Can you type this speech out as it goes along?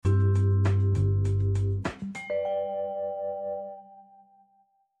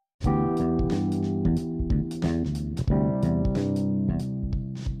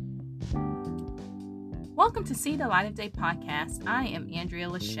Welcome to See the Light of Day podcast. I am Andrea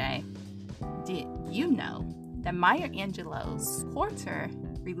Lachey. Did you know that Maya Angelou's quarter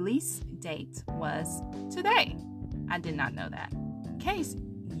release date was today? I did not know that. In case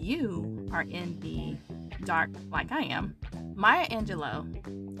you are in the dark like I am, Maya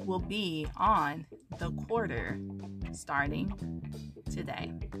Angelou will be on the quarter starting today.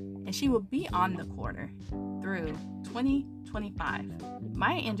 And she will be on the quarter through 2025.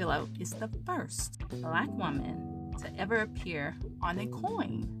 Maya Angelou is the first Black woman to ever appear on a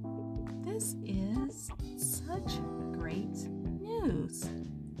coin. This is such great news.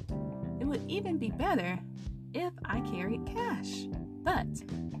 It would even be better if I carried cash. But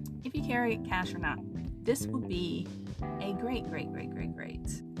if you carry cash or not, this would be a great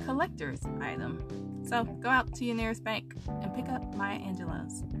collector's item. So go out to your nearest bank and pick up Maya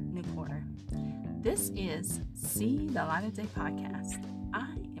Angelou's new quarter. This is See the Light of Day podcast. I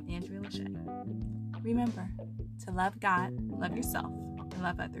am Andrea Lachey. Remember to love God, love yourself, and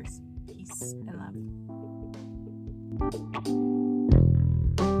love others. Peace and love.